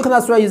 you can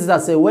as well use it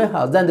as a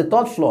warehouse. Then the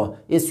third floor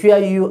is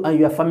where you and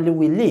your family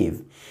will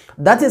live.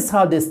 That is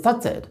how they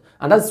started.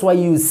 And that's why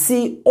you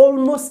see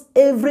almost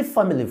every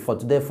family for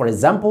today, for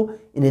example,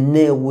 in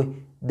Nnewi,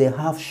 they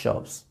have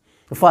shops.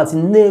 In fact,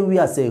 in Nnewi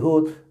as a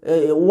whole,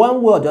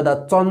 one way or the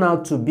other turned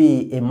out to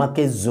be a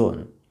market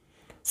zone.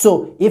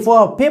 So if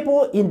our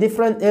people in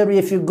different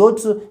areas,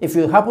 if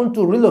you happen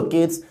to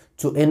relocate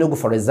to Enugu,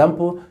 for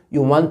example,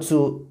 you want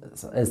to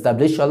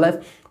establish your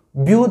life,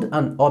 build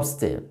an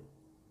upstairs.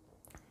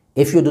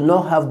 If you do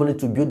not have money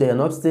to build an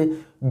upstairs,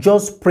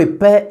 just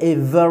prepare a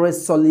very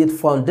solid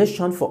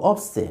foundation for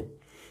upstairs.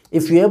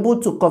 If you're able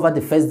to cover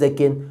the first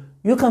decking,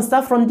 you can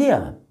start from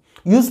there.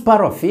 Use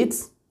part of it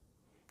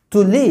to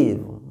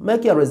live.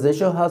 Make your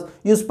residential house.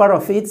 Use part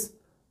of it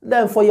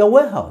then for your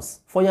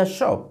warehouse, for your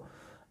shop.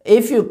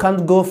 If you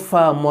can't go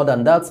far more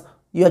than that,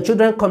 your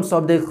children comes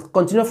up, they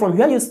continue from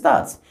where you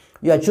start.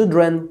 Your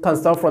children can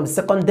start from the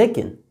second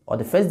decking or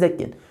the first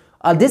decking.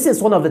 This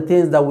is one of the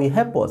things that will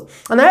help us.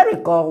 And I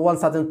recall one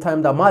certain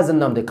time that Mazen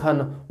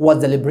Namdekan was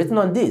deliberating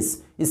on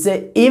this. He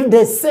said, if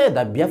they say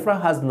that Biafra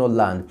has no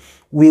land,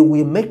 we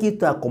will make it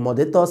to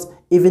accommodate us,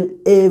 even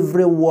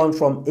everyone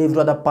from every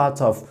other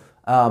part of,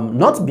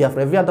 not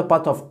Biafra, every other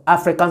part of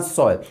African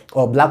soil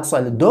or black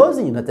soil. Those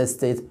in the United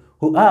States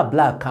who are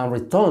black can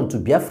return to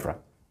Biafra.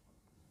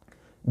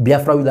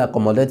 Biafra will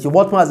accommodate you.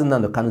 What Mazen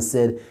Namdekan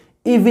said,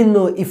 even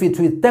though if it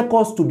will take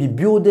us to be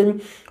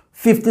building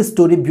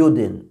 50-story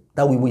building,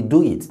 that we will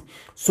do it,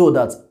 so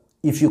that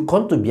if you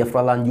come to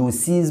Biafra land, you will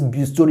see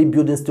story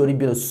building,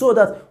 so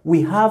that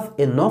we have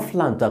enough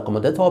land to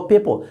accommodate our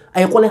people.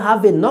 And equally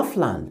have enough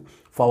land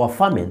for our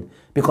farming,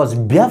 because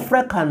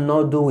Biafra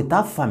cannot do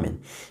without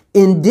farming.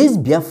 In this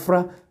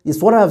Biafra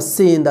is what I've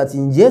seen, that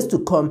in years to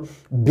come,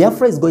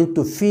 Biafra is going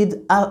to feed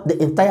out the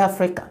entire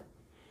Africa,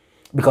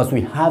 because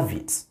we have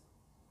it.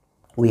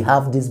 We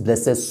have this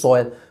blessed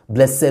soil,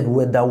 blessed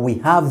weather, we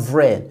have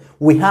rain,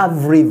 we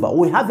have river,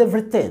 we have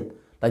everything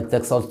that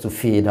takes us to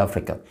feed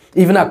Africa.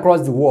 Even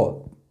across the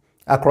world,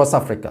 across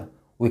Africa,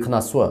 we can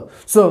as well.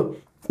 So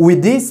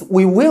with this,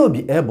 we will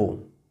be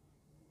able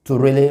to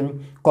really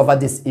cover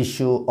this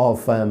issue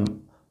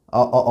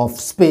of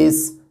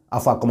space,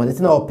 of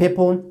accommodating our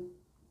people.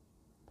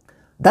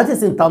 That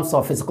is in terms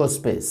of physical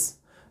space.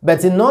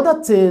 But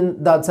another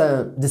thing that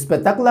the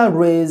spectacular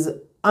raise,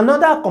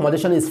 another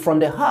accommodation is from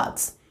the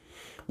heart.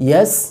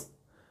 Yes,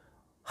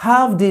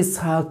 have this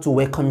heart to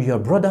welcome your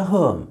brother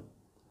home.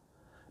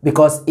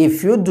 Because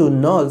if you do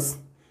not,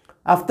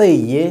 after a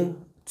year,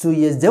 2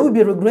 years, they will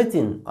be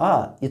regretting,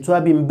 it would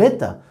have been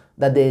better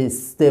that they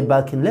stay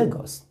back in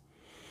Lagos.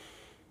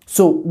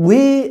 So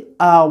we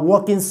are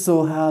working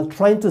so hard,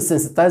 trying to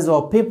sensitize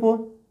our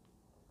people,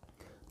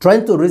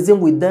 trying to reason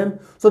with them,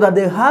 so that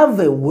they have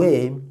a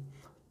way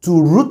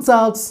to root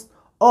out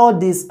all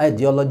this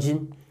ideology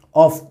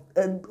of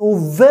a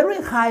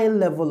very high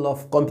level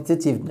of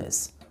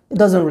competitiveness. It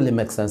doesn't really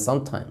make sense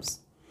sometimes.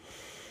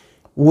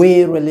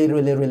 We really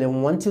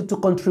want you to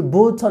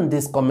contribute on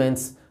these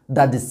comments,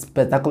 that the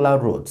spectacular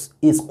roads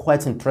is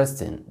quite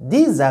interesting.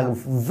 These are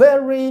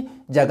very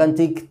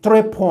gigantic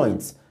 3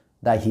 points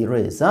that he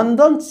raised. And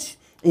don't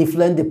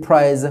inflate the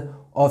price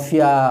of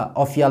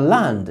your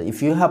land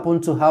if you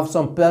happen to have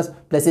some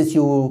places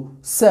you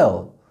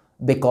sell,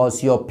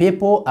 because your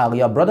people are,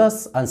 your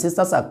brothers and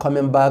sisters are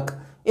coming back.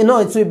 You know,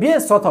 it will be a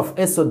sort of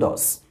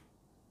exodus.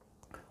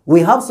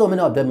 We have so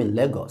many of them in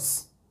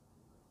Lagos.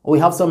 We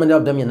have so many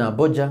of them in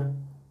Abuja,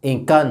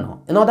 in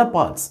Kano, in other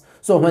parts.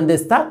 So when they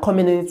start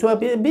coming in, it will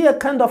be a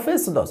kind of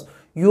exodus.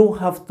 You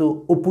have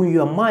to open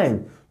your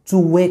mind to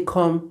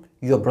welcome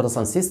your brothers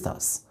and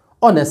sisters.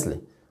 Honestly,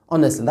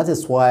 that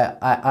is why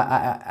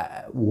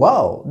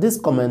wow, this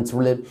comment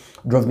really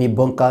drove me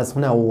bonkers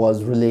when I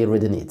was really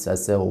reading it. I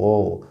said,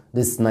 whoa,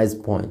 this is nice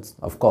point,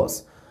 of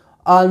course.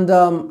 And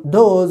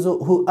those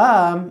who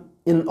are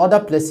in other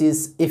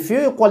places, if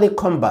you equally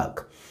come back,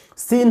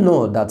 still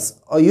know that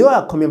you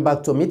are coming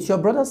back to meet your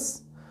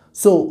brothers.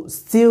 So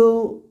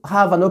still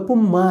have an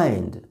open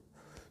mind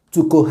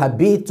to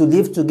cohabit, to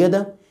live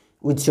together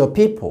with your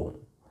people.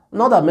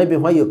 Not that maybe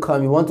when you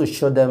come, you want to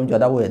show them the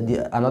other way,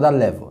 another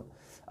level.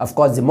 Of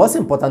course, the most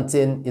important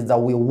thing is that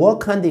we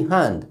work hand in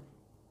hand.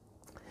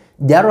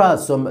 There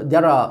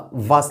are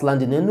vast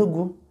land in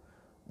Enugu.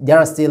 There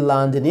are still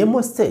land in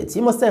Imo State.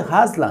 Imo State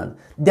has land.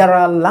 There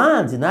are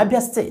land in Abia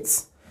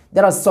State.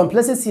 There are some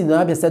places in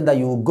Abia State that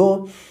you will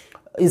go,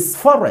 is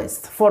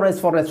forest.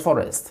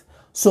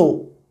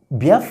 So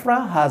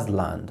Biafra has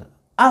land.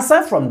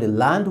 Aside from the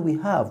land we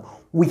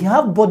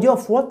have body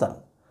of water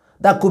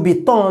that could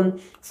be turned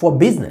for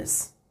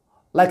business.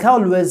 Like I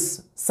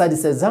always cite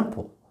this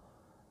example.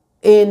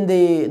 In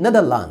the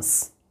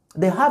Netherlands,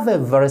 they have a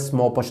very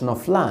small portion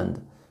of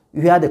land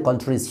where the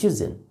country is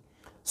using.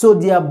 So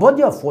their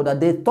body of water,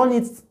 they turn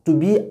it to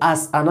be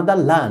as another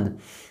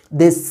land.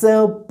 They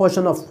sell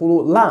portion of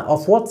land,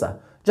 of water.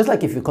 Just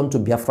like if you come to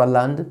Biafra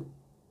land,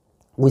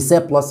 we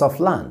sell plots of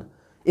land.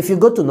 If you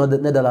go to the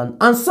Netherlands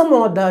and some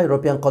other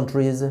European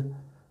countries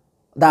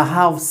that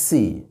have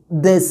sea,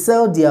 they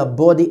sell their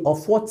body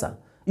of water.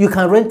 You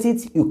can rent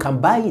it, you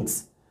can buy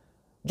it.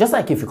 Just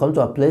like if you come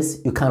to a place,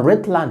 you can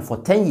rent land for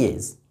 10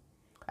 years.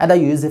 Either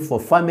you use it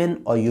for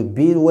farming or you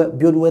build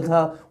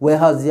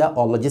warehouse here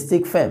or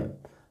logistic firm.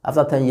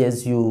 After 10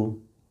 years,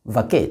 you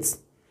vacate.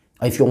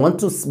 Or if you want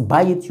to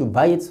buy it, you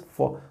buy it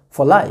for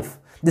life.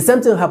 The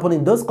same thing happens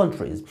in those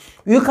countries.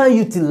 You can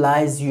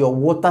utilize your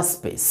water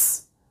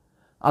space.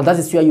 And that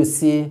is where you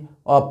see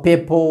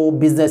people,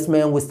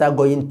 businessmen will start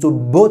going to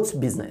boat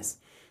business.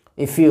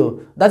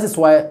 That is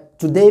why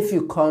today if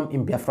you come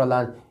in Biafra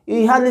land,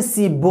 you hardly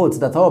see boats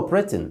that are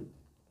operating.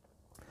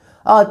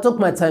 I took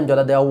my time the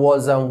other day. I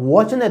was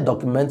watching a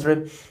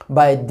documentary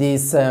by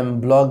this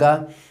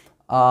blogger.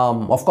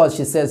 Of course,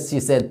 she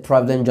said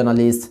traveling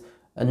journalist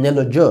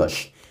Nello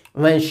Josh,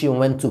 when she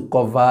went to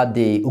cover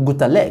the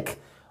Uguta Lake.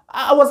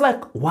 I was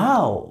like,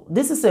 wow,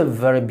 this is a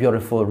very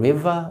beautiful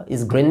river.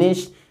 It's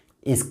greenish,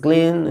 it's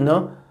clean, you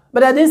know.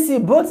 But I didn't see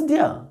boats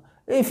there.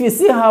 If you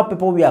see how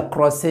people were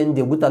crossing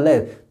the Uguta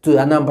Lake to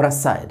Anambra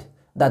side,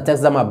 that takes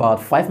them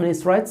about 5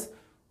 minutes, right?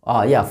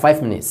 Yeah,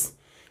 5 minutes.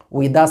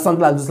 With that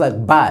something like just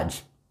like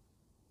badge.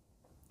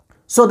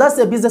 So that's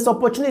a business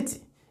opportunity.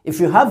 If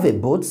you have a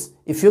boat,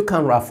 if you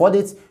can afford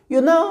it,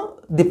 you now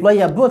deploy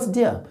your boat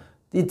there.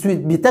 It will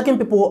be taking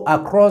people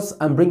across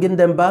and bringing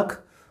them back.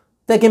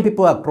 Taking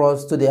people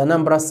across to the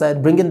Anambra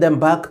side, bringing them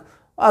back.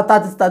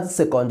 30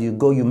 seconds you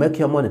go, you make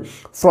your money.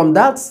 From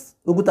that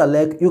Uguta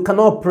Lake, you can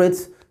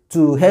operate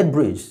to Head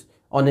Bridge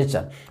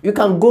Onitsha. You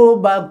can go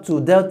back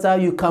to Delta,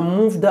 you can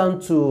move down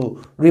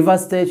to River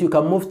State, you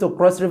can move to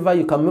Cross River,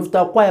 you can move to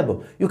Akwa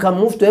Ibom, you can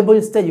move to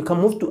Ebonyi State, you can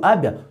move to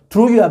Abia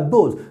through your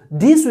boat.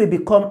 This will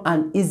become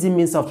an easy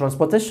means of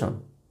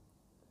transportation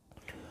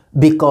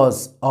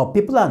because our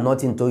people are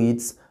not into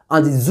it,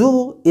 and the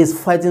zoo is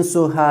fighting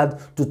so hard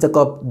to take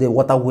up the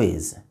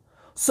waterways.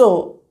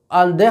 So,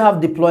 and they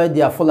have deployed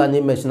their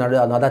Fulani machinery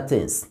and other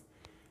things.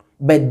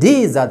 But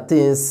these are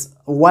things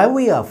why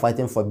we are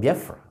fighting for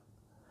Biafra.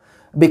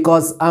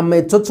 Because I'm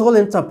a total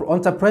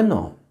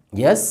entrepreneur.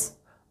 Yes,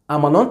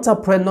 I'm an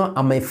entrepreneur,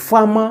 I'm a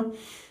farmer.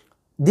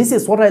 This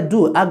is what I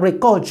do,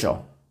 agriculture.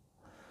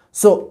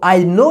 So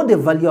I know the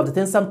value of the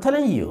things I'm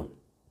telling you.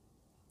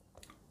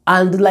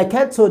 And like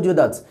I told you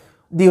that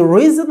the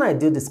reason I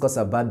do discuss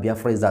about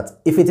Biafra is that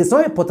if it is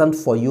not important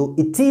for you,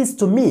 it is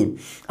to me.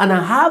 And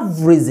I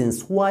have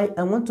reasons why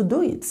I want to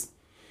do it.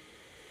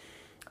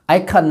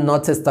 I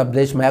cannot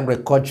establish my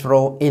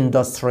agricultural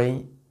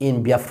industry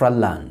in Biafra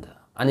land.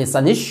 And it's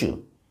an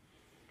issue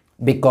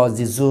because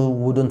the zoo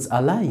wouldn't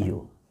allow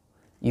you.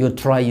 You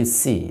try, you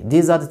see.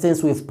 These are the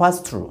things we've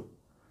passed through.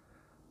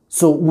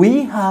 So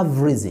we have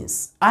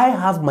reasons. I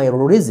have my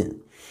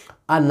reason.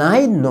 And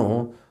I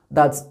know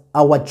that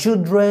our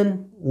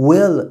children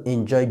will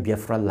enjoy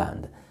Biafra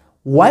land.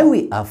 Why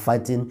we are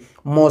fighting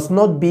must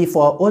not be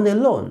for our own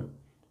alone.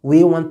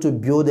 We want to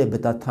build a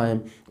better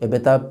time, a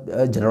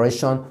better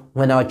generation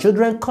when our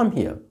children come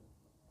here.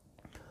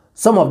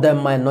 Some of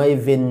them might not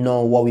even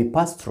know what we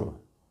passed through.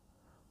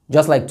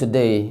 Just like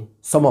today,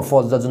 some of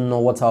us doesn't know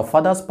what our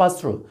fathers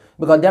passed through.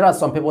 Because there are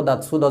some people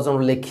who doesn't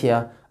really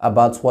care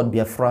about what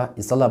Biafra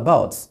is all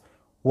about,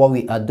 what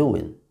we are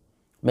doing.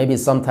 Maybe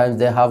sometimes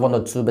they have one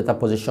or two better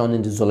positions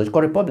in the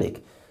Zoological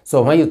Republic.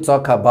 So when you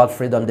talk about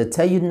freedom, they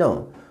tell you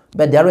no.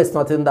 But there is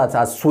nothing that's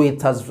as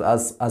sweet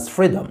as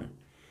freedom.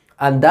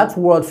 And that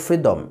word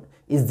freedom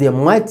is the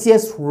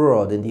mightiest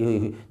word in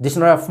the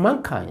dictionary of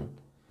mankind.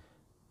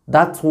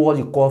 That's what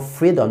you call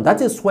freedom.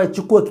 That is why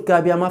Chukwu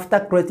Okike, after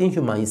creating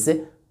human, he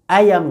said,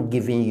 I am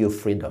giving you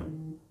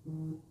freedom.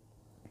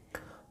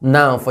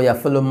 Now, for your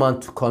fellow man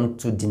to come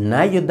to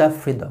deny you that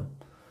freedom,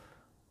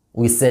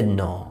 we said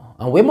no.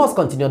 And we must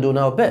continue doing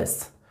our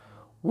best.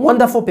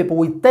 Wonderful people,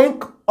 we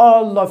thank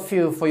all of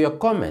you for your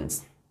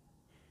comments.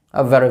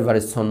 Very,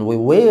 very soon, we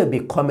will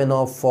be coming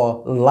up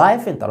for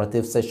live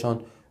interactive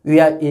session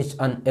where each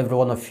and every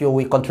one of you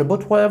will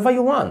contribute wherever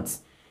you want.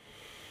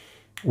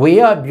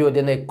 We are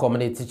building a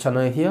community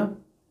channel here,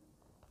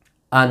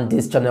 and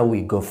this channel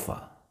will go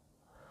far.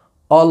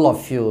 All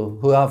of you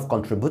who have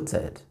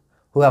contributed,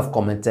 who have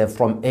commented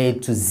from A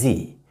to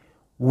Z,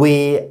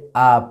 we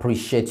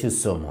appreciate you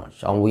so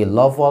much, and we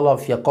love all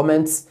of your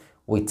comments.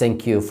 We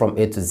thank you from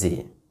A to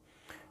Z.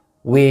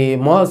 We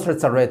must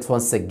reiterate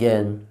once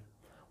again,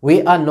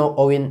 we are not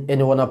owing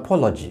anyone an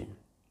apology.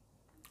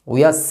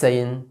 We are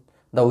saying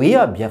that we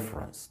are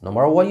Biafrans, no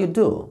matter what you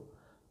do.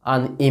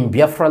 And in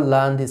Biafra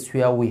land is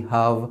where we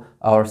have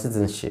our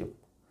citizenship.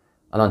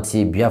 And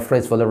until Biafra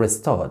is fully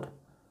restored,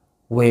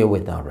 we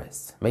will not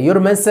rest. May you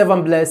remain safe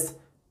and blessed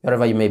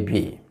wherever you may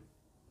be.